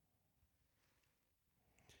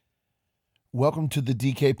Welcome to the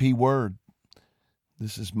DKP Word.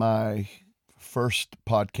 This is my first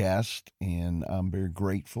podcast, and I'm very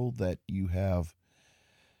grateful that you have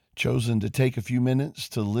chosen to take a few minutes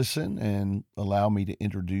to listen and allow me to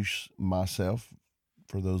introduce myself.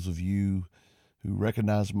 For those of you who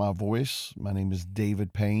recognize my voice, my name is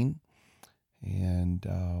David Payne. And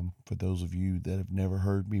for those of you that have never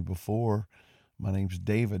heard me before, my name's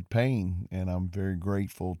David Payne, and I'm very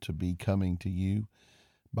grateful to be coming to you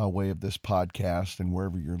by way of this podcast. And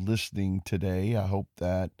wherever you're listening today, I hope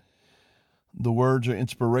that the words are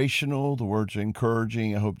inspirational, the words are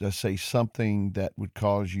encouraging. I hope to say something that would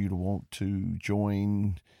cause you to want to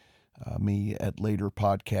join me at later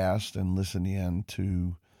podcasts and listen in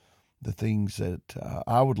to the things that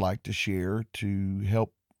I would like to share to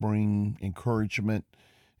help bring encouragement,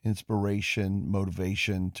 inspiration,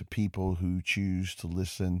 motivation to people who choose to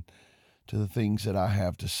listen to the things that I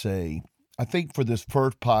have to say. I think for this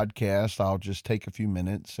first podcast, I'll just take a few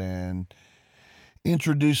minutes and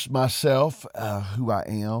introduce myself, who I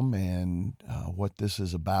am, and what this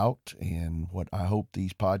is about, and what I hope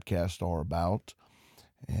these podcasts are about.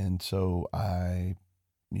 And so I,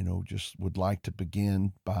 just would like to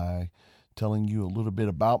begin by telling you a little bit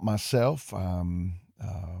about myself. I'm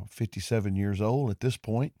 57 years old at this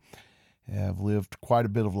point. I've lived quite a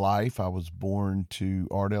bit of life. I was born to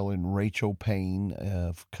Ardell and Rachel Payne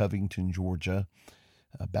of Covington, Georgia,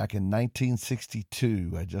 back in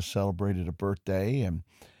 1962. I just celebrated a birthday, and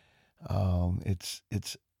it's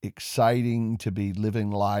exciting to be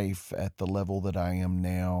living life at the level that I am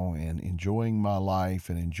now and enjoying my life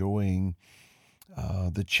and enjoying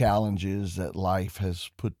the challenges that life has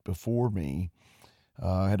put before me.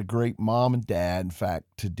 I had a great mom and dad. In fact,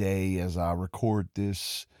 today, as I record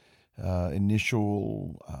this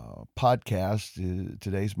initial podcast,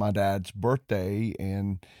 today's my dad's birthday,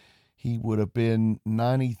 and he would have been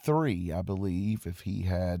 93, I believe, if he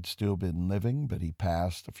had still been living, but he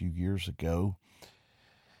passed a few years ago.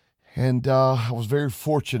 And I was very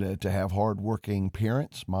fortunate to have hardworking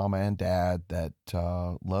parents, mom and dad, that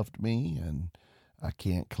loved me, and I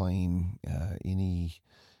can't claim any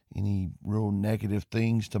real negative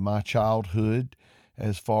things to my childhood.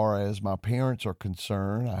 As far as my parents are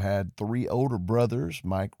concerned, I had three older brothers,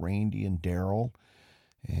 Mike, Randy, and Daryl,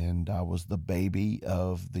 and I was the baby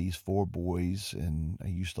of these four boys. And I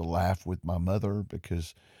used to laugh with my mother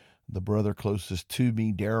because the brother closest to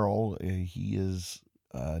me, Daryl, he is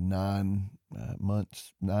 9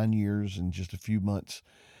 years and just a few months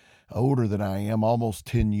older than I am, almost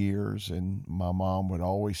 10 years. And my mom would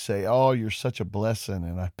always say, "Oh, you're such a blessing."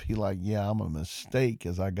 And I'd be like, "Yeah, I'm a mistake,"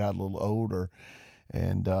 as I got a little older.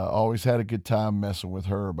 And always had a good time messing with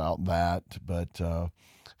her about that. But I've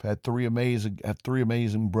had three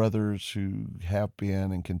amazing brothers who have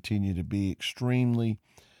been and continue to be extremely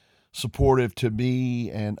supportive to me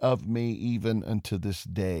and of me even unto this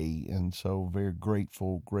day. And so very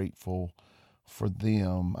grateful for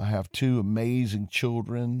them. I have two amazing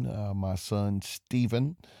children. My son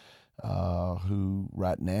Stephen, who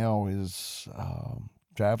right now is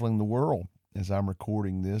traveling the world. As I'm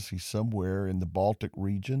recording this, he's somewhere in the Baltic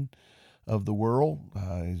region of the world.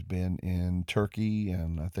 He's been in Turkey,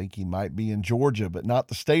 and I think he might be in Georgia, but not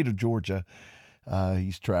the state of Georgia.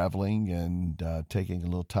 He's traveling and taking a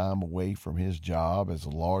little time away from his job as a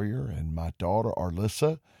lawyer. And my daughter,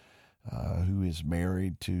 Arlissa, who is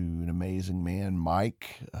married to an amazing man,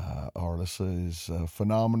 Mike. Arlissa is a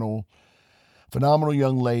phenomenal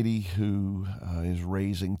young lady who is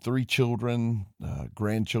raising three children,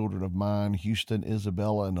 grandchildren of mine, Houston,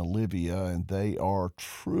 Isabella, and Olivia, and they are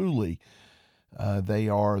truly, they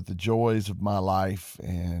are the joys of my life,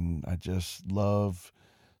 and I just love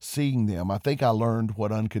seeing them. I think I learned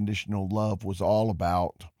what unconditional love was all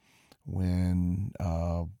about when,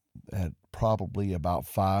 at probably about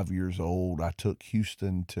 5 years old, I took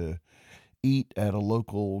Houston to eat at a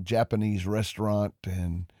local Japanese restaurant,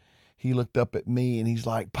 and he looked up at me and he's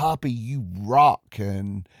like, "Poppy, you rock."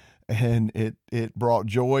 And it brought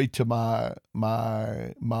joy to my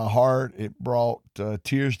heart. It brought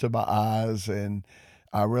tears to my eyes, and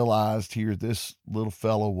I realized here this little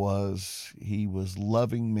fellow he was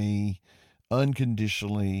loving me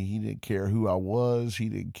unconditionally. He didn't care who I was. He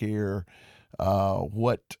didn't care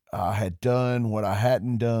what I had done, what I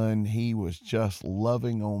hadn't done. He was just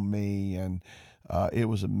loving on me, and it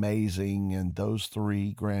was amazing. And those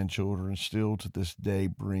three grandchildren still to this day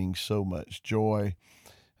bring so much joy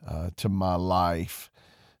to my life.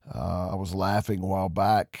 I was laughing a while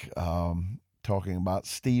back, talking about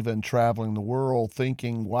Stephen traveling the world,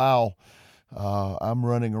 thinking, wow, I'm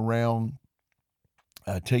running around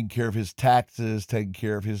taking care of his taxes, taking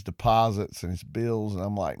care of his deposits and his bills. And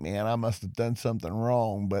I'm like, man, I must have done something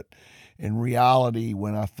wrong. But in reality,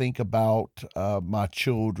 when I think about my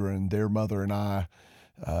children, their mother and I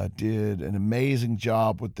did an amazing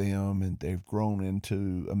job with them, and they've grown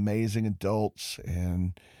into amazing adults.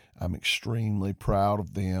 And I'm extremely proud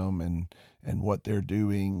of them and what they're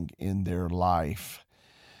doing in their life.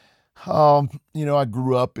 I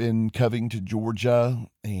grew up in Covington, Georgia,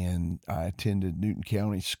 and I attended Newton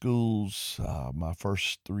County schools. My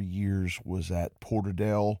first 3 years was at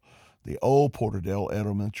Porterdale, the old Porterdale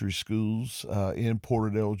Elementary Schools in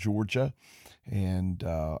Porterdale, Georgia. And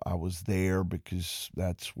I was there because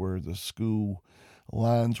that's where the school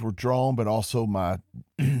lines were drawn, but also my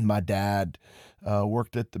my dad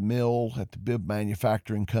worked at the mill at the bib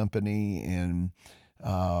manufacturing company, and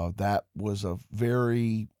that was a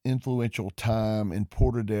very influential time in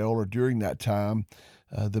Porterdale, or during that time.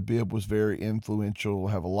 The bib was very influential.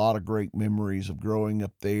 I have a lot of great memories of growing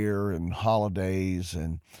up there and holidays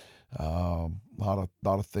and a lot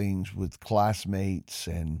of things with classmates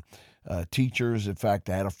and teachers. In fact,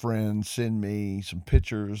 I had a friend send me some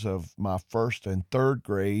pictures of my first and third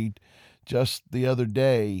grade just the other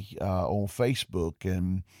day on Facebook,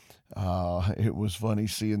 and it was funny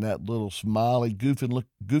seeing that little smiley, goofy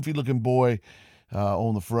looking boy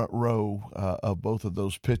on the front row of both of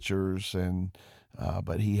those pictures. And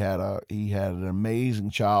but he had an amazing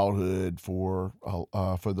childhood for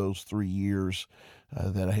those 3 years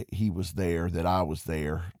he was there, that I was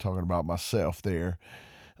there. Talking about myself there.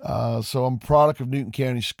 So I'm a product of Newton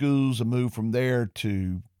County Schools. I moved from there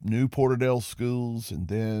to New Porterdale Schools, and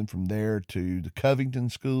then from there to the Covington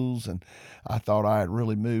Schools. And I thought I had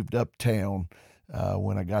really moved uptown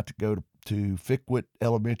when I got to go to Fickwit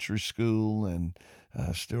Elementary School, and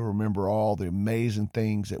still remember all the amazing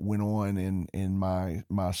things that went on in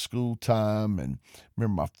my school time, and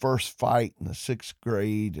remember my first fight in the sixth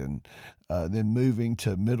grade, and then moving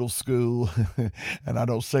to middle school. And I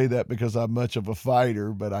don't say that because I'm much of a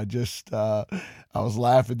fighter, but I was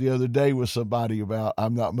laughing the other day with somebody about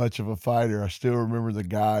I'm not much of a fighter. I still remember the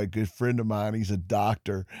guy, a good friend of mine. He's a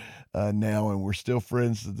doctor now, and we're still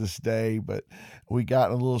friends to this day. But we got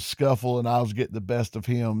in a little scuffle, and I was getting the best of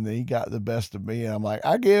him, and then he got the best of me. And I'm like,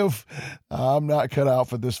 I'm not cut out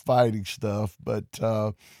for this fighting stuff. But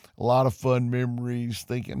a lot of fun memories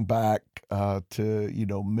thinking back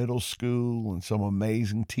to middle school, and some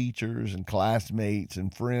amazing teachers and classmates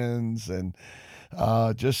and friends, and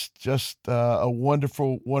just a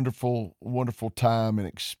wonderful time and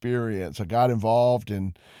experience. I got involved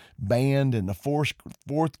in band in the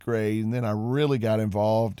fourth grade, and then I really got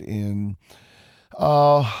involved in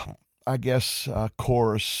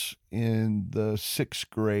chorus in the sixth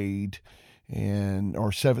grade and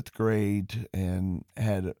or seventh grade, and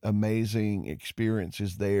had amazing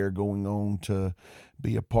experiences there, going on to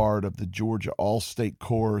be a part of the Georgia All-State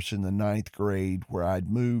Chorus in the ninth grade, where I'd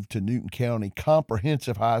moved to Newton County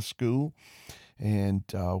Comprehensive High School, and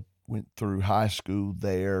went through high school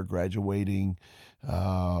there, graduating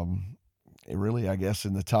really, I guess,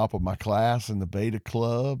 in the top of my class in the Beta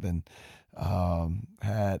Club, and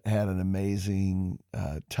had an amazing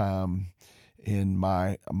time in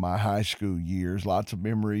my high school years. Lots of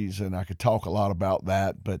memories, and I could talk a lot about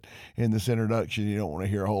that, but in this introduction you don't want to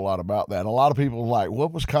hear a whole lot about that. A lot of people are like,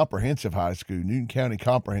 what was comprehensive high school, Newton County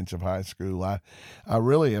Comprehensive High School? I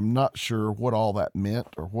really am not sure what all that meant,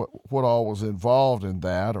 or what all was involved in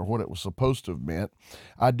that, or what it was supposed to have meant.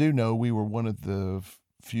 I do know we were one of the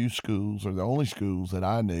few schools, or the only schools that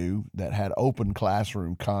I knew, that had open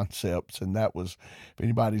classroom concepts. And that was, if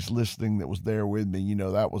anybody's listening that was there with me,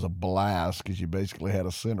 that was a blast, because you basically had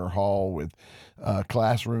a center hall with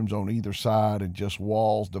classrooms on either side and just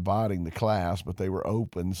walls dividing the class, but they were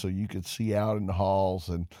open so you could see out in the halls.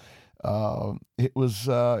 And it was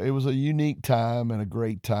a unique time and a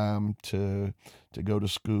great time to go to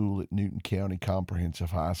school at Newton County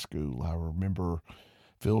Comprehensive High School. I remember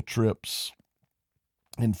field trips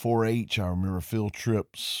in 4-H. I remember field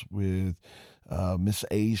trips with Miss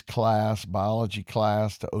A's class, biology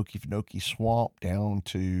class, to Okefenokee Swamp, down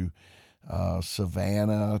to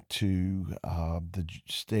Savannah, to the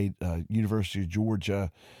state University of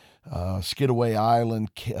Georgia, Skidaway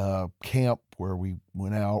Island camp, where we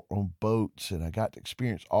went out on boats, and I got to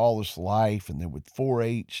experience all this life. And then with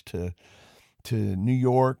 4-H to New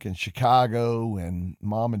York and Chicago, and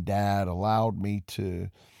mom and dad allowed me to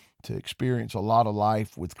experience a lot of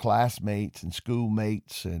life with classmates and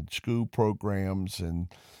schoolmates and school programs, and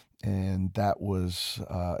that was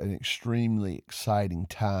an extremely exciting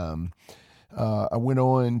time. I went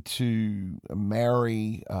on to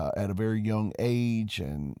marry at a very young age,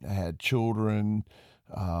 and I had children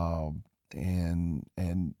um, and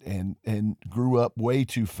grew up way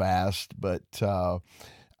too fast. But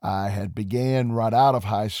I had began right out of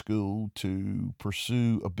high school to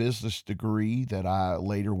pursue a business degree that I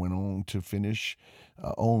later went on to finish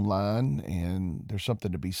online. And there's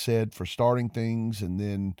something to be said for starting things and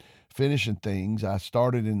then finishing things. I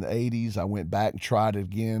started in the 80s. I went back and tried it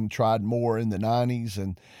again, tried more in the 90s.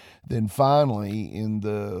 And then finally in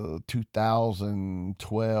the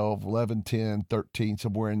 2012, 11, 10, 13,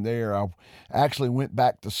 somewhere in there, I actually went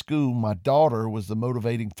back to school. My daughter was the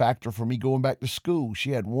motivating factor for me going back to school.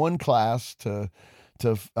 She had one class to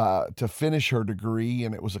finish her degree,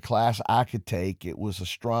 and it was a class I could take. It was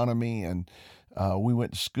astronomy, and we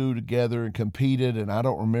went to school together and competed. And I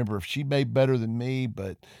don't remember if she made better than me,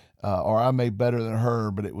 but or I made better than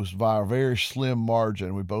her, but it was by a very slim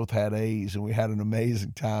margin. We both had A's, and we had an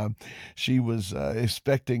amazing time. She was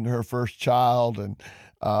expecting her first child, and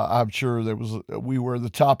I'm sure we were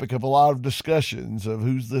the topic of a lot of discussions of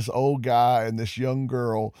who's this old guy and this young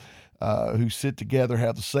girl who sit together,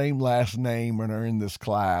 have the same last name, and are in this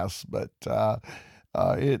class. But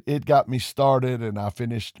it got me started, and I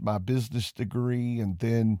finished my business degree. And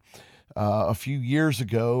then a few years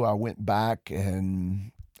ago, I went back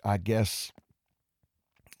and I guess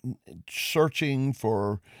searching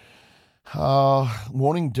for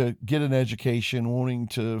wanting to get an education, wanting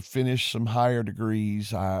to finish some higher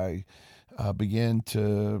degrees. I began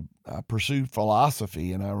to pursue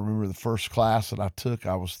philosophy. And I remember the first class that I took,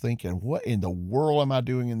 I was thinking, what in the world am I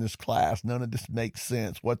doing in this class? None of this makes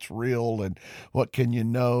sense. What's real and what can you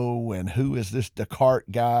know? And who is this Descartes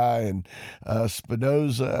guy and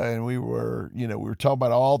Spinoza? And we were talking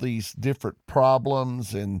about all these different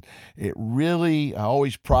problems. And it really, I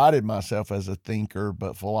always prided myself as a thinker,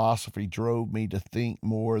 but philosophy drove me to think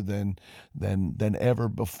more than ever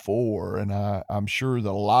before. And I'm sure that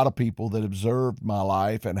a lot of people that observed my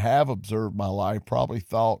life and have observed my life probably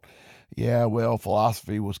thought, yeah, well,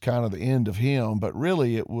 philosophy was kind of the end of him. But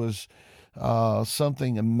really, it was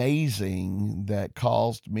something amazing that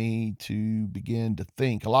caused me to begin to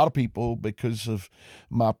think. A lot of people, because of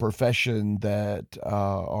my profession that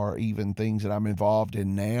are even things that I'm involved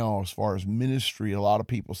in now as far as ministry, a lot of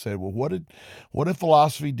people said, well, what did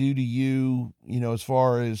philosophy do to you, as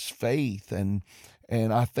far as faith? And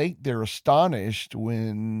I think they're astonished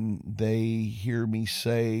when they hear me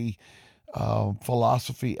say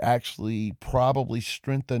philosophy actually probably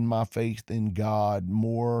strengthened my faith in God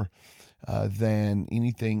more than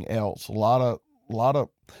anything else. A lot of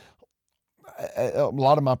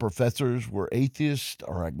my professors were atheists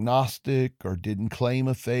or agnostic or didn't claim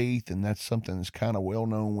a faith, and that's something that's kind of well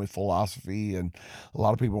known with philosophy. And a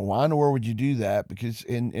lot of people, why in the world would you do that? Because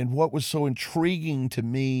and what was so intriguing to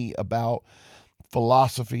me about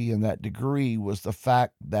philosophy and that degree was the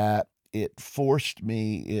fact that it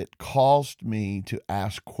caused me to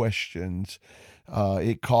ask questions.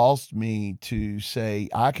 It caused me to say,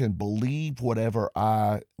 I can believe whatever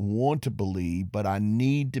I want to believe, but I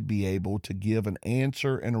need to be able to give an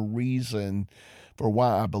answer and a reason for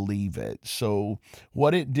why I believe it. So,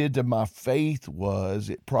 what it did to my faith was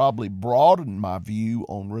it probably broadened my view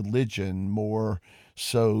on religion more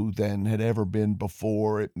so than had ever been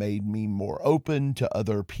before. It made me more open to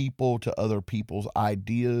other people, to other people's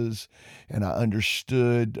ideas, and I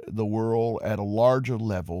understood the world at a larger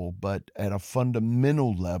level, but at a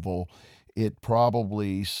fundamental level, it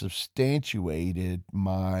probably substantiated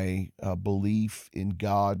my belief in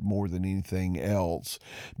God more than anything else.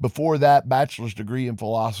 Before that bachelor's degree in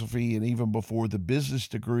philosophy, and even before the business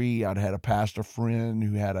degree, I'd had a pastor friend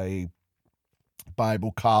who had a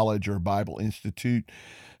Bible college or Bible Institute.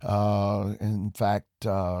 In fact,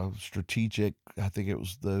 I think it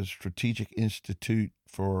was the Strategic Institute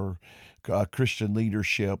for Christian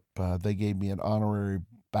Leadership. They gave me an honorary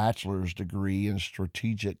bachelor's degree in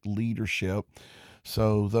strategic leadership.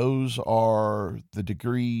 So those are the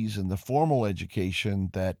degrees and the formal education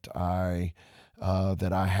that I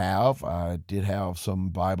have. I did have some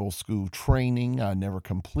Bible school training. I never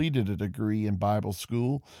completed a degree in Bible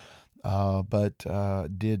school, but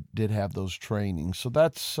did have those trainings. So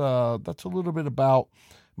that's a little bit about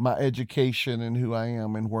my education and who I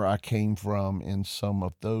am and where I came from in some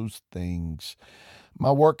of those things.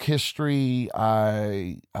 My work history,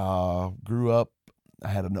 I grew up I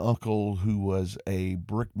had an uncle who was a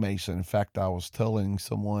brick mason. In fact, I was telling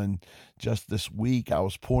someone just this week, I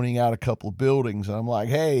was pointing out a couple of buildings, and I'm like,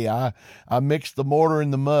 hey, I mixed the mortar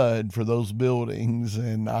and the mud for those buildings,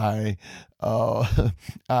 and uh,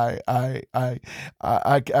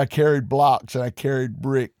 I carried blocks and I carried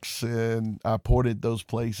bricks, and I pointed those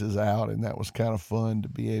places out, and that was kind of fun to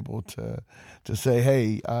be able to say,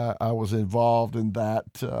 hey, I was involved in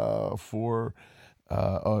that for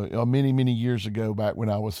many, many years ago, back when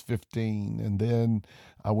I was 15. And then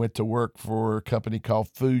I went to work for a company called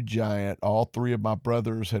Food Giant. All three of my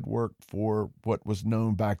brothers had worked for what was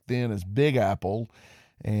known back then as Big Apple,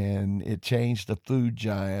 and it changed to Food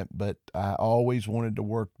Giant, but I always wanted to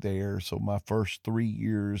work there. So my first 3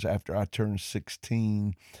 years after I turned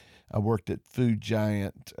 16, I worked at Food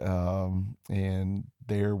Giant, and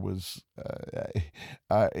there was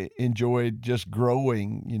I enjoyed just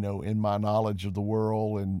growing, in my knowledge of the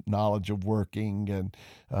world and knowledge of working and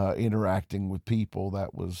interacting with people.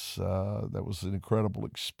 That was an incredible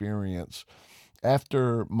experience.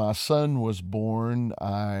 After my son was born,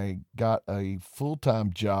 I got a full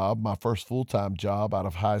time job. My first full time job out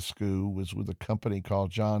of high school was with a company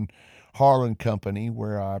called John Harlan Company,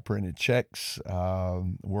 where I printed checks,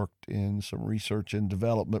 worked in some research and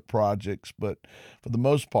development projects. But for the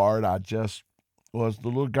most part, I just was the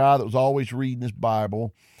little guy that was always reading his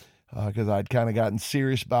Bible, because I'd kind of gotten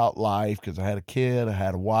serious about life because I had a kid, I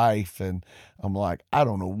had a wife, and I'm like, I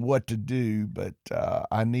don't know what to do, but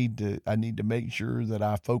I need to make sure that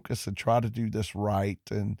I focus and try to do this right.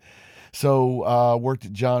 And so worked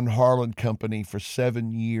at John Harlan Company for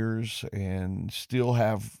 7 years and still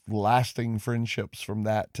have lasting friendships from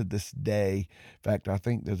that to this day. In fact, I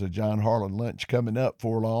think there's a John Harlan lunch coming up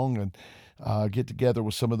for long, and get together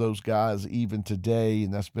with some of those guys even today,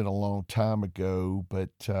 and that's been a long time ago, but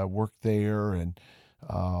worked there, and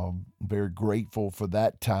very grateful for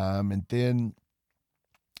that time. And then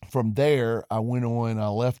from there, I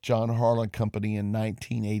left John Harlan Company in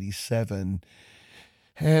 1987,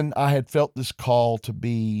 and I had felt this call to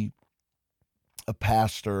be a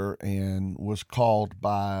pastor and was called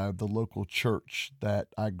by the local church that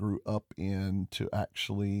I grew up in to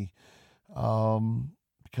actually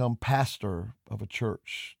become pastor of a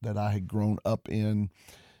church that I had grown up in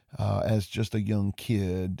as just a young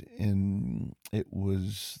kid. And it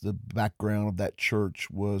was, the background of that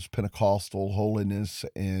church was Pentecostal holiness,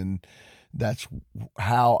 and that's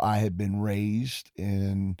how I had been raised.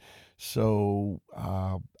 And so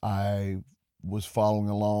I was following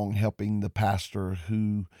along, helping the pastor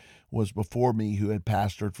who was before me, who had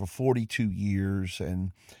pastored for 42 years,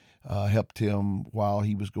 and helped him while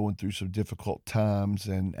he was going through some difficult times.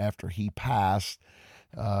 And after he passed,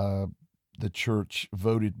 the church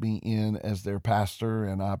voted me in as their pastor,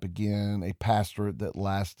 and I began a pastorate that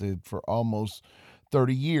lasted for almost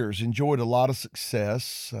 30 years. Enjoyed a lot of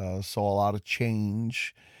success, saw a lot of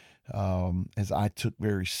change, as I took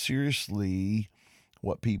very seriously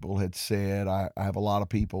what people had said. I have a lot of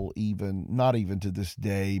people, even not even to this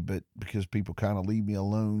day, but because people kind of leave me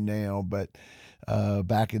alone now, but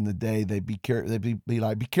back in the day, they'd be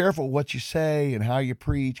like, be careful what you say and how you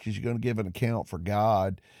preach, because you're going to give an account for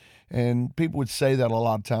God. And people would say that a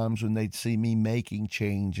lot of times when they'd see me making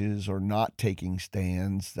changes or not taking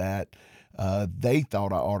stands that they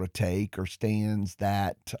thought I ought to take, or stands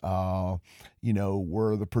that,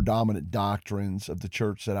 were the predominant doctrines of the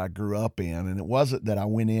church that I grew up in. And it wasn't that I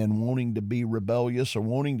went in wanting to be rebellious or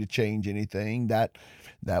wanting to change anything. That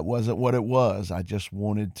wasn't what it was. I just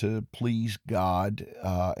wanted to please God,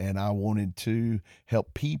 and I wanted to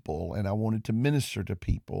help people, and I wanted to minister to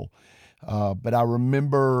people. But I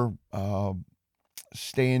remember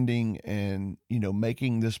standing and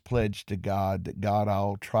making this pledge to God, that God,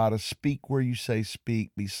 I'll try to speak where you say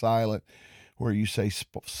speak, be silent where you say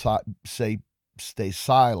stay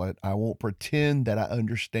silent. I won't pretend that I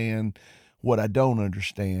understand what I don't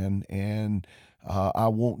understand, and I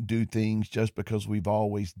won't do things just because we've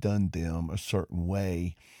always done them a certain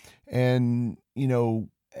way. And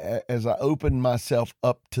as I opened myself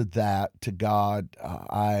up to that, to God,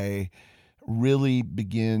 I really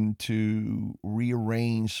begin to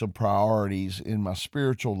rearrange some priorities in my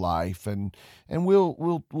spiritual life, and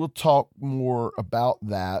we'll talk more about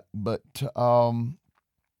that. But I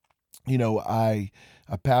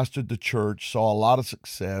pastored the church, saw a lot of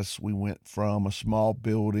success. We went from a small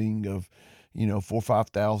building of 4,000 or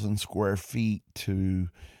 5,000 square feet to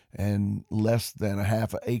and less than a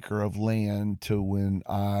half an acre of land, to when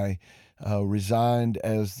I resigned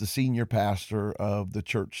as the senior pastor of the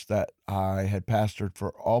church that I had pastored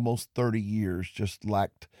for almost 30 years, just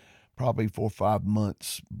lacked probably 4 or 5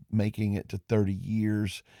 months making it to 30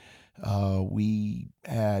 years. We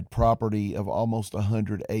had property of almost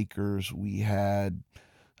 100 acres. We had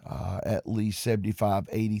at least 75,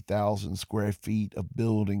 80,000 square feet of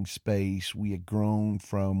building space. We had grown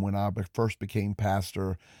from when I first became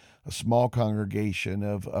pastor, a small congregation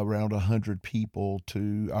of around 100 people,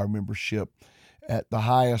 to our membership at the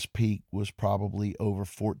highest peak was probably over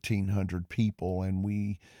 1,400 people. And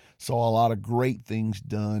we saw a lot of great things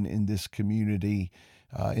done in this community.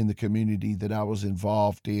 In the community that I was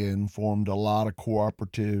involved in, formed a lot of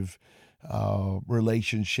cooperative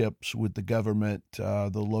relationships with the government,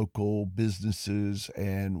 the local businesses,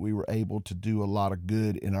 and we were able to do a lot of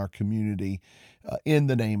good in our community in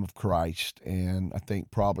the name of Christ. And I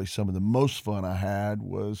think probably some of the most fun I had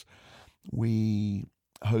was we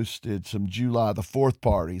hosted some July the 4th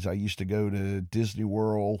parties. I used to go to Disney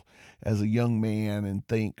World as a young man and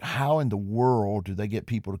think, how in the world do they get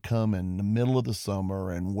people to come in the middle of the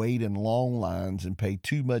summer and wait in long lines and pay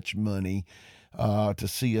too much money to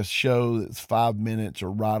see a show that's 5 minutes,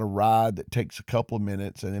 or ride a ride that takes a couple of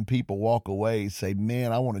minutes, and then people walk away and say,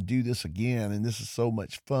 man, I want to do this again, and this is so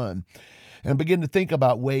much fun. And begin to think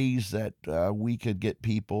about ways that we could get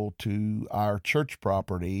people to our church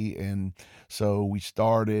property. And so we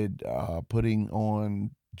started putting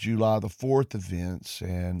on July the 4th events.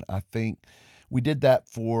 And I think we did that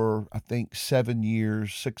for, 7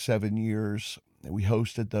 years, 7 years. We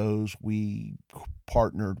hosted those. We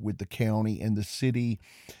partnered with the county and the city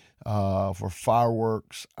for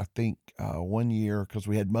fireworks. I think 1 year, because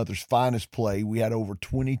we had Mother's Finest play, we had over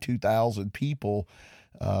 22,000 people.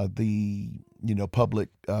 The public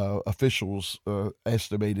officials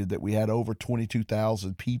estimated that we had over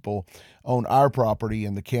 22,000 people on our property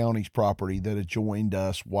and the county's property that had joined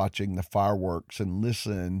us watching the fireworks and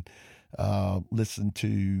listen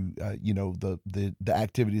to the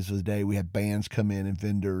activities of the day. We had bands come in and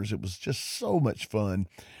vendors. It was just so much fun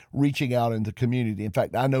reaching out in the community. In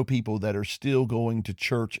fact, I know people that are still going to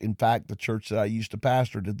church. In fact, the church that I used to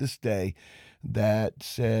pastor to this day, that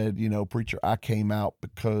said, preacher, I came out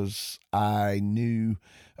because I knew,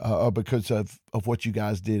 because of what you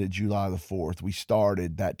guys did at July the 4th. We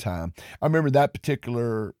started that time. I remember that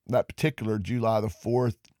particular July the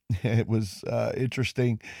 4th. It was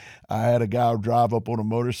interesting. I had a guy drive up on a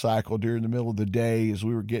motorcycle during the middle of the day as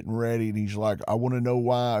we were getting ready, and he's like, I want to know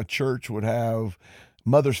why a church would have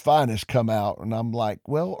Mother's Finest come out. And I'm like,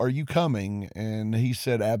 well, are you coming? And he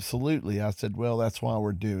said, absolutely. I said, well, that's why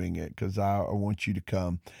we're doing it, because I want you to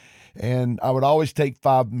come. And I would always take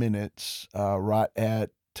 5 minutes right at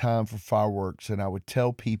time for fireworks, and I would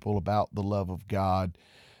tell people about the love of God,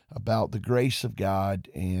 about the grace of God.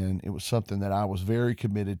 And it was something that I was very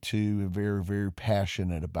committed to and very, very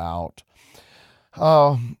passionate about.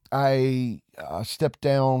 I stepped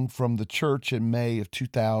down from the church in May of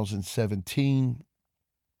 2017.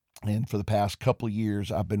 And for the past couple of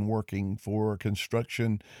years, I've been working for a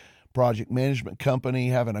construction project management company,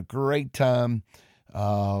 having a great time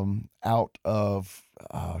out of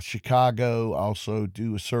Chicago. I also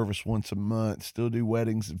do a service once a month, still do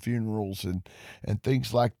weddings and funerals and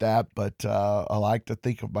things like that. But I like to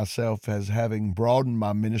think of myself as having broadened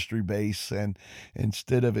my ministry base. And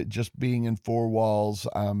instead of it just being in four walls,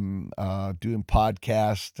 I'm doing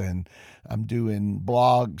podcasts, and I'm doing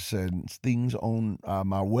blogs and things on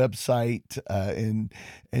my website, and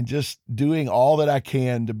just doing all that I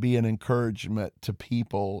can to be an encouragement to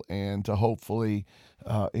people, and to hopefully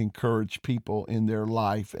encourage people in their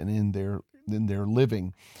life and in their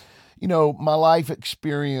living. My life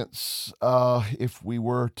experience, if we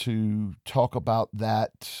were to talk about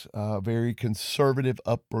that, very conservative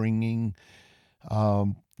upbringing,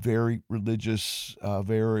 very religious,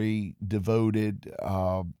 very devoted.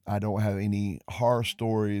 I don't have any horror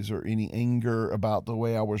stories or any anger about the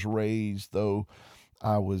way I was raised, though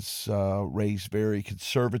I was raised very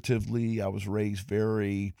conservatively. I was raised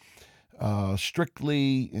very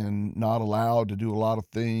strictly and not allowed to do a lot of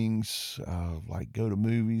things, like go to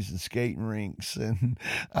movies and skating rinks. And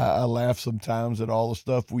I laugh sometimes at all the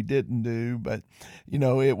stuff we didn't do, but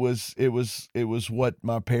it was what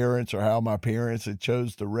my parents, or how my parents had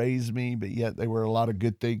chose to raise me. But yet there were a lot of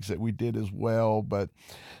good things that we did as well. But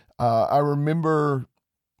I remember.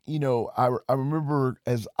 I remember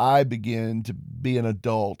as I began to be an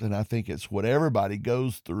adult, and I think it's what everybody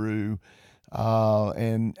goes through.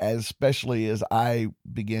 And especially as I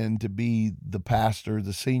began to be the pastor,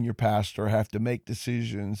 the senior pastor, have to make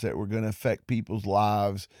decisions that were going to affect people's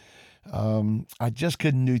lives. I just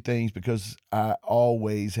couldn't do things because I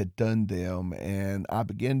always had done them. And I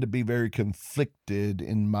began to be very conflicted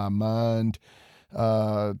in my mind,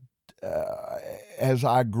 as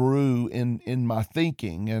I grew in my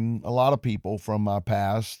thinking, and a lot of people from my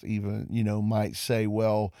past even, might say,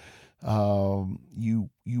 well, you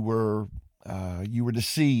were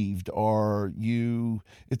deceived, or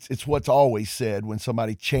it's what's always said when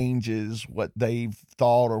somebody changes what they've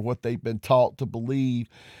thought or what they've been taught to believe,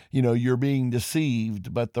 you're being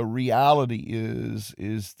deceived. But the reality is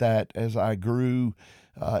that as I grew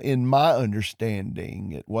in my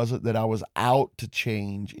understanding, it wasn't that I was out to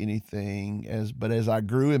change anything, but as I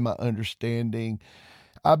grew in my understanding,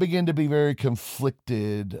 I began to be very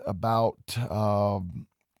conflicted about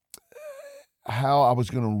how I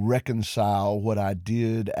was going to reconcile what I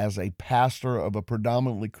did as a pastor of a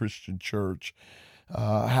predominantly Christian church,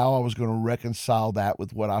 how I was going to reconcile that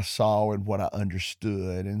with what I saw and what I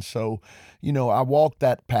understood. And so, I walked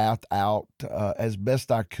that path out as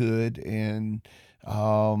best I could, and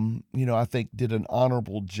I think did an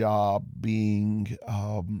honorable job being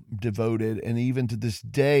devoted. And even to this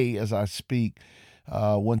day, as I speak,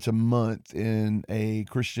 once a month in a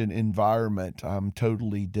Christian environment, I'm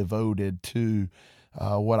totally devoted to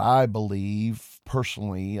what I believe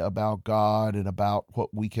personally about God and about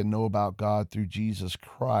what we can know about God through Jesus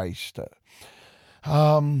Christ.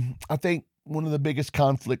 I think one of the biggest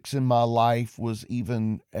conflicts in my life was,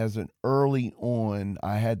 even as an early on,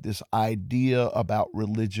 I had this idea about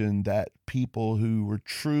religion that people who were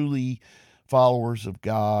truly followers of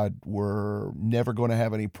God were never going to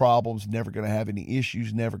have any problems, never going to have any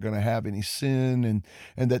issues, never going to have any sin,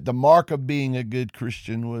 and that the mark of being a good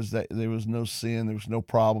Christian was that there was no sin, there was no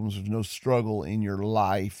problems, there was no struggle in your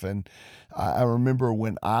life. And I remember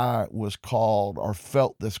when I was called or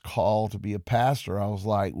felt this call to be a pastor, I was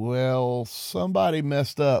like, well, somebody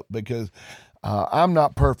messed up, because I'm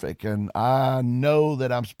not perfect, and I know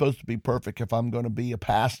that I'm supposed to be perfect if I'm going to be a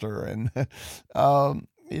pastor. And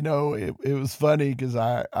it was funny because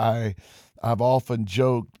I've often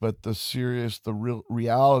joked, but the real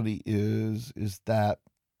reality is that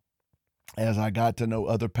as I got to know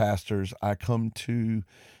other pastors, I come to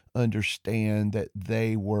understand that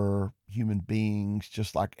they were human beings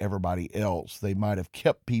just like everybody else. They might have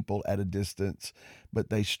kept people at a distance, but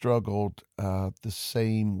they struggled the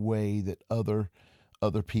same way that other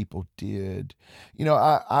people did.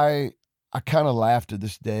 I kind of laughed to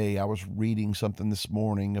this day. I was reading something this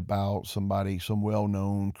morning about some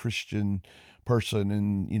well-known Christian person,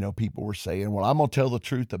 and people were saying, "Well, I'm gonna tell the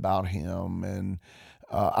truth about him," and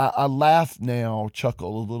I laugh now,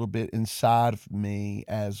 chuckle a little bit inside of me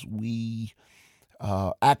as we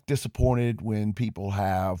act disappointed when people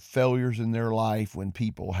have failures in their life, when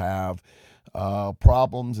people have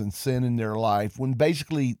problems and sin in their life, when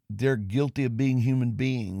basically they're guilty of being human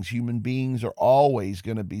beings. Human beings are always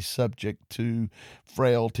going to be subject to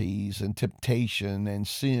frailties and temptation and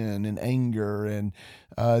sin and anger, and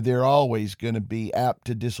they're always going to be apt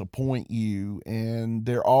to disappoint you, and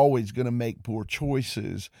they're always going to make poor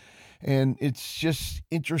choices. And it's just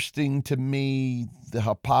interesting to me, the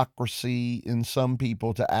hypocrisy in some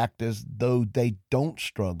people to act as though they don't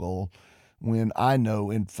struggle, when I know,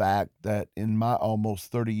 in fact, that in my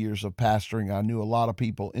almost 30 years of pastoring, I knew a lot of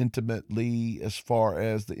people intimately, as far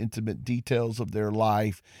as the intimate details of their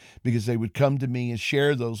life, because they would come to me and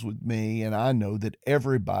share those with me. And I know that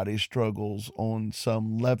everybody struggles on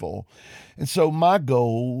some level. And so my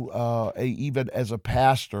goal, even as a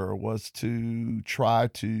pastor, was to try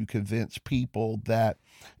to convince people that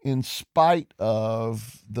in spite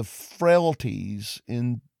of the frailties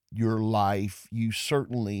in your life, you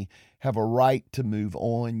certainly have a right to move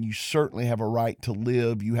on. You certainly have a right to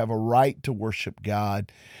live. You have a right to worship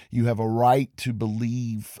God. You have a right to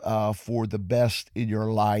believe for the best in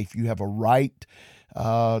your life. You have a right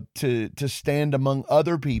to stand among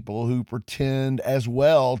other people who pretend as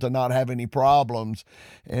well to not have any problems.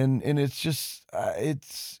 And it's just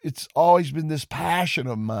it's always been this passion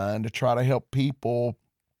of mine to try to help people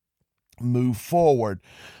move forward.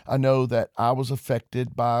 I know that I was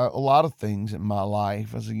affected by a lot of things in my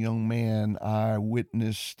life. As a young man, I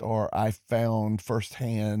witnessed, or I found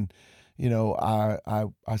firsthand,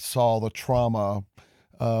 I saw the trauma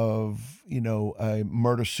of, a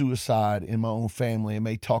murder suicide in my own family. I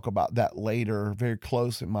may talk about that later, very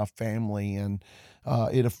close in my family. And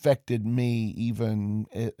it affected me even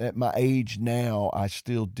at my age now. I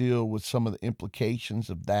still deal with some of the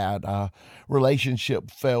implications of that.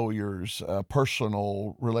 Relationship failures,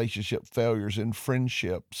 personal relationship failures in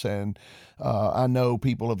friendships. And I know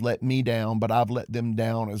people have let me down, but I've let them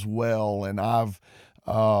down as well. And I've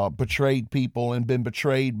betrayed people and been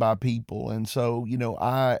betrayed by people. And so,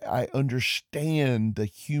 I understand the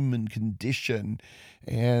human condition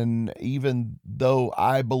And even though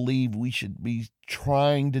I believe we should be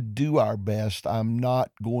trying to do our best, I'm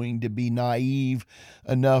not going to be naive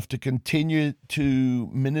enough to continue to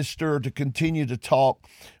minister, to continue to talk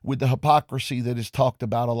with the hypocrisy that is talked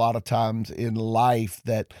about a lot of times in life,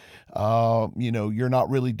 that, you're not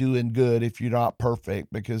really doing good if you're not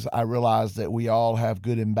perfect, because I realize that we all have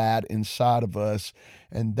good and bad inside of us,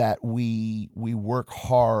 and that we work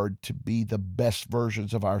hard to be the best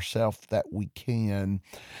versions of ourselves that we can.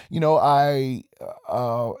 I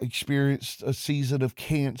experienced a season of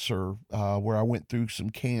cancer, where I went through some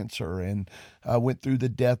cancer, and I went through the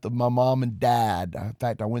death of my mom and dad. In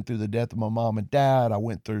fact, I went through the death of my mom and dad. I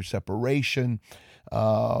went through separation.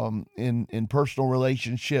 In personal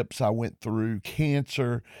relationships, I went through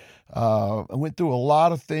cancer. I went through a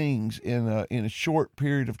lot of things in a short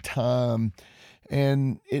period of time,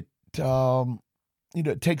 and it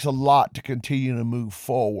takes a lot to continue to move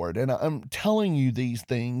forward. And I'm telling you these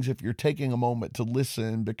things if you're taking a moment to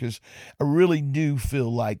listen, because I really do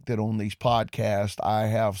feel like that on these podcasts, I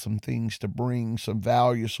have some things to bring, some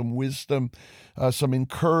value, some wisdom, some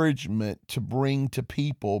encouragement to bring to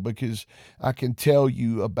people, because I can tell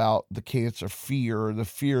you about the cancer fear, the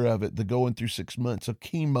fear of it, the going through 6 months of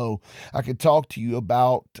chemo. I can talk to you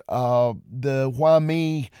about the why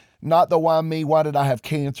me, not the why me, why did I have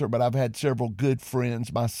cancer, but I've had several good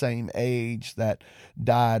friends my same age that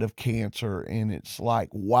died of cancer. And it's like,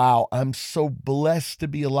 wow, I'm so blessed to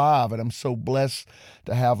be alive, and I'm so blessed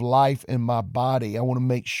to have life in my body. I want to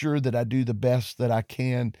make sure that I do the best that I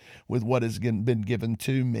can with what has been given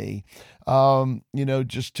to me.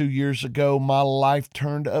 Just 2 years ago, my life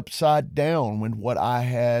turned upside down when what I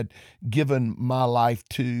had given my life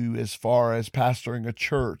to, as far as pastoring a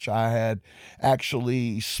church, I had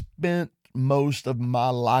actually spent most of my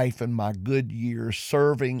life and my good years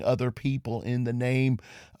serving other people in the name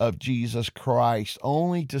of Jesus Christ,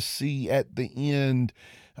 only to see at the end,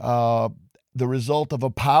 the result of a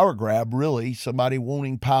power grab, really, somebody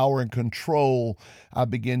wanting power and control. I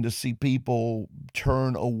begin to see people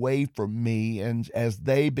turn away from me, and as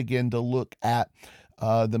they begin to look at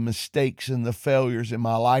the mistakes and the failures in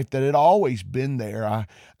my life that had always been there. I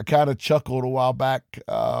kind of chuckled a while back,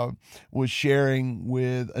 was sharing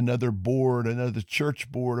with another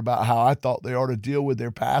church board, about how I thought they ought to deal with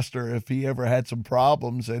their pastor if he ever had some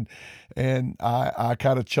problems. And I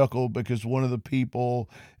kind of chuckled because one of the people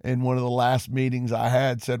in one of the last meetings I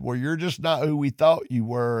had said, well, you're just not who we thought you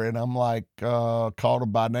were. And I'm like, called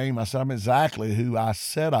him by name. I said, I'm exactly who I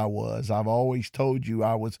said I was. I've always told you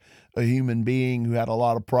I was a human being who had a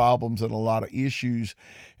lot of problems and a lot of issues,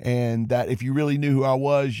 and that if you really knew who I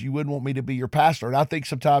was, you wouldn't want me to be your pastor. And I think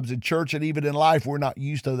sometimes in church and even in life, we're not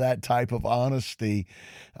used to that type of honesty.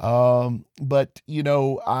 But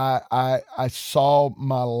I saw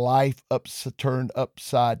my life turned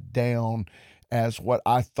upside down as what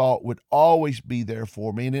I thought would always be there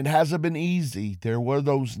for me. And it hasn't been easy. There were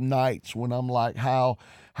those nights when I'm like, how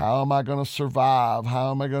am I going to survive?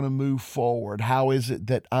 How am I going to move forward? How is it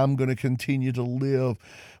that I'm going to continue to live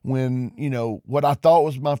when, what I thought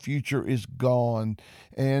was my future is gone?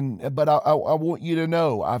 But I want you to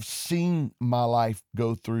know, I've seen my life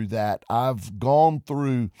go through that. I've gone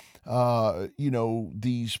through,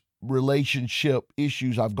 these relationship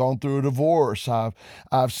issues. I've gone through a divorce.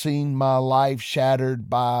 I've seen my life shattered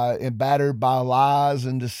by and battered by lies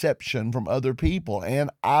and deception from other people,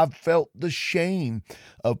 and I've felt the shame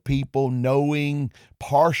of people knowing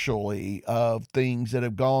partially of things that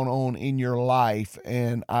have gone on in your life.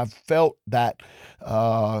 And I've felt that,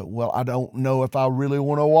 I don't know if I really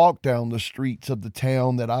want to walk down the streets of the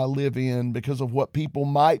town that I live in because of what people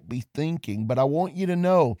might be thinking. But I want you to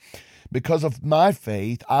know, because of my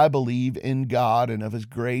faith, I believe in God and of His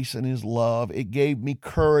grace and His love. It gave me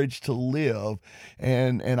courage to live,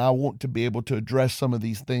 and I want to be able to address some of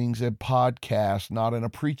these things in podcasts, not in a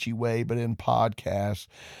preachy way, but in podcasts.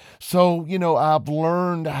 So, I've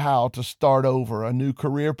learned how to start over a new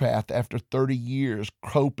career path after 30 years,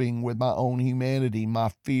 coping with my own humanity,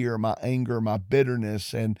 my fear, my anger, my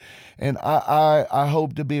bitterness, and I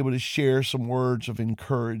hope to be able to share some words of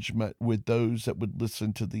encouragement with those that would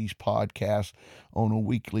listen to these podcasts on a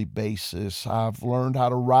weekly basis. I've learned how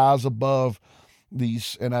to rise above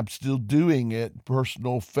these, and I'm still doing it,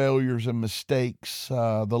 personal failures and mistakes,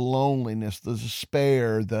 the loneliness, the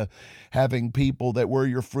despair, the having people that were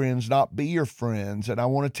your friends not be your friends. And I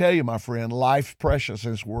want to tell you, my friend, life's precious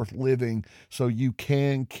and it's worth living, so you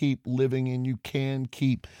can keep living and you can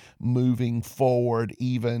keep moving forward,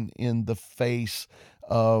 even in the face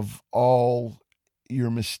of all your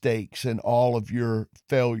mistakes and all of your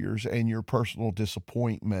failures and your personal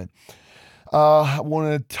disappointment. I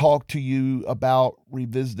want to talk to you about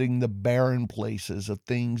revisiting the barren places of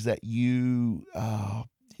things that you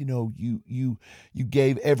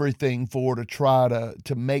gave everything for to try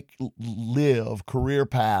to make live career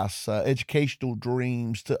paths, educational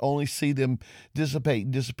dreams, to only see them dissipate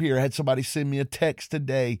and disappear. I had somebody send me a text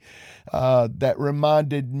today that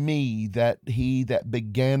reminded me that he that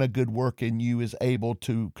began a good work in you is able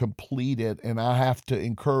to complete it. And I have to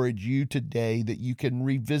encourage you today that you can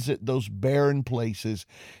revisit those barren places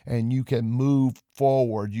and you can move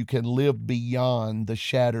forward. You can live beyond the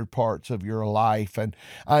shattered parts of your life. And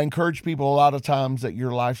I encourage people a lot of times that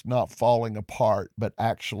your life's not falling apart, but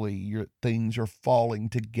actually your things are falling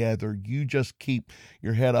together. You just keep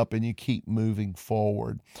your head up and you keep moving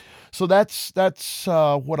forward. So that's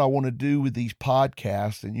what I want to do with these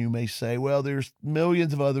podcasts. And you may say, well, there's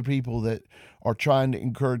millions of other people that are trying to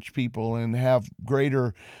encourage people and have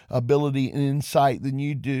greater ability and insight than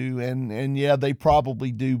you do. And yeah, they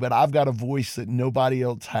probably do, but I've got a voice that nobody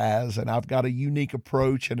else has, and I've got a unique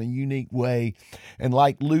approach and a unique way. And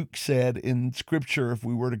like Luke said in Scripture, if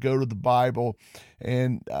we were to go to the Bible,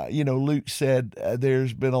 and Luke said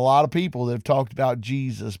there's been a lot of people that have talked about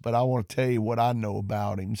Jesus, but I want to tell you what I know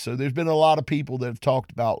about him. So there's been a lot of people that have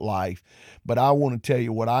talked about life, but I want to tell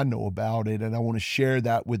you what I know about it, and I want to share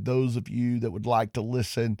that with those of you that would like to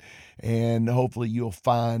listen, and hopefully you'll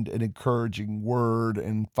find an encouraging word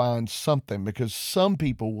and find something, because some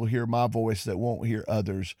people will hear my voice that won't hear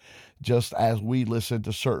others, just as we listen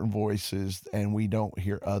to certain voices and we don't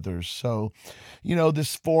hear others. So,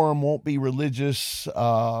 this forum won't be religious,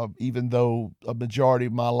 even though a majority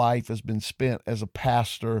of my life has been spent as a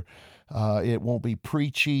pastor. It won't be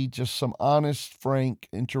preachy, just some honest, frank,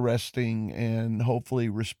 interesting, and hopefully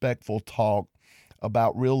respectful talk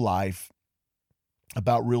about real life,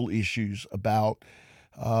 about real issues, about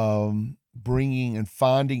bringing and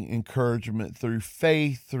finding encouragement through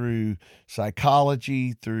faith, through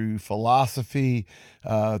psychology, through philosophy,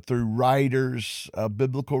 through writers,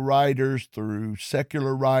 biblical writers, through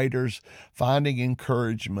secular writers, finding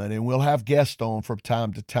encouragement. And we'll have guests on from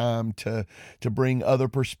time to time to bring other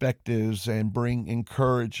perspectives and bring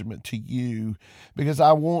encouragement to you, because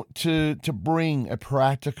I want to bring a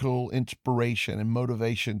practical inspiration and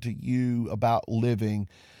motivation to you about living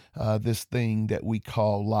this thing that we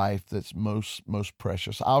call life that's most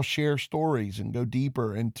precious. I'll share stories and go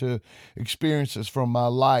deeper into experiences from my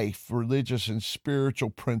life, religious and spiritual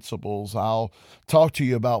principles. I'll talk to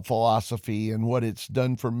you about philosophy and what it's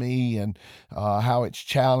done for me, and how it's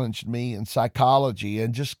challenged me, and psychology,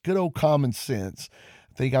 and just good old common sense.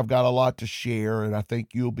 I think I've got a lot to share, and I think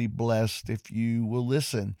you'll be blessed if you will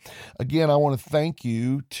listen. Again, I want to thank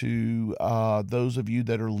you to those of you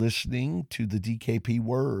that are listening to the DKP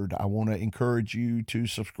Word. I want to encourage you to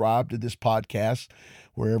subscribe to this podcast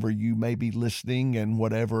wherever you may be listening, and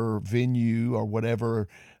whatever venue or whatever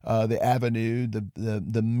the avenue,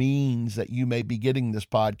 the means that you may be getting this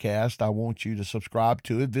podcast. I want you to subscribe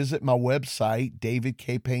to it. Visit my website,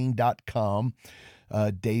 davidkpayne.com.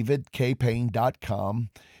 davidkpayne.com,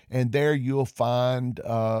 and there you'll find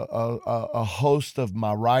a host of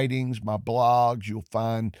my writings, my blogs. You'll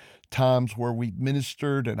find times where we've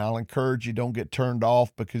ministered, and I'll encourage you, don't get turned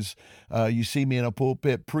off because you see me in a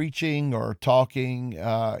pulpit preaching or talking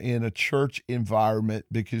in a church environment,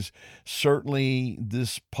 because certainly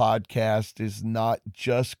this podcast is not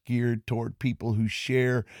just geared toward people who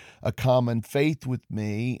share a common faith with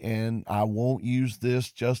me, and I won't use this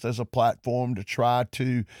just as a platform to try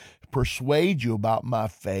to persuade you about my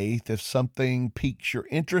faith. If something piques your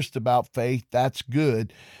interest about faith, that's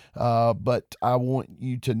good. But I want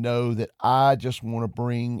you to know that I just want to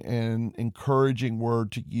bring an encouraging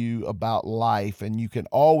word to you about life. And you can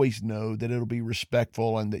always know that it'll be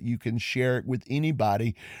respectful, and that you can share it with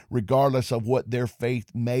anybody, regardless of what their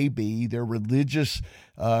faith may be, their religious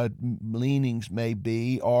leanings may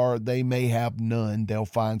be, or they may have none. They'll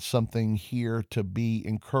find something here to be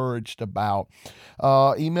encouraged about.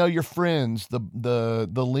 Email your friends the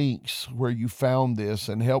links where you found this,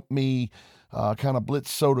 and help me kind of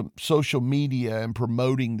blitz social media and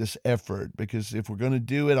promoting this effort, because if we're going to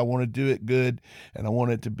do it, I want to do it good, and I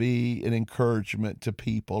want it to be an encouragement to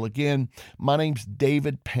people. Again, my name's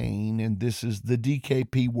David Payne, and this is the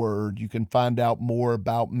DKP Word. You can find out more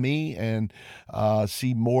about me and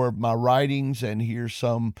see more of my writings and hear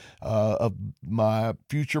some of my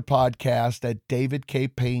future podcast at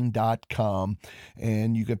davidkpayne.com,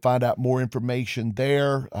 and you can find out more information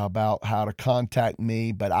there about how to contact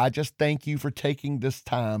me. But I just thank you for taking this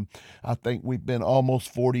time. I think we've been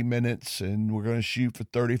almost 40 minutes, and we're going to shoot for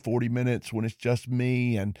 30, 40 minutes when it's just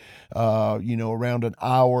me, and, around an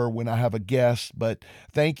hour when I have a guest. But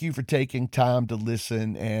thank you for taking time to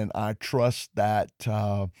listen, and I trust that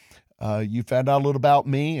you found out a little about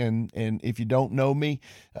me, and if you don't know me,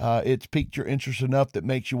 it's piqued your interest enough that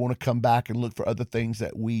makes you want to come back and look for other things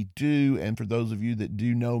that we do. And for those of you that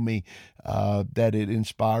do know me, that it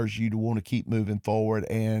inspires you to want to keep moving forward,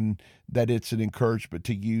 and that it's an encouragement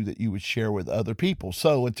to you that you would share with other people.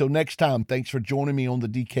 So until next time, thanks for joining me on the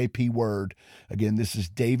DKP Word. Again, this is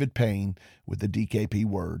David Payne with the DKP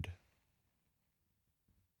Word.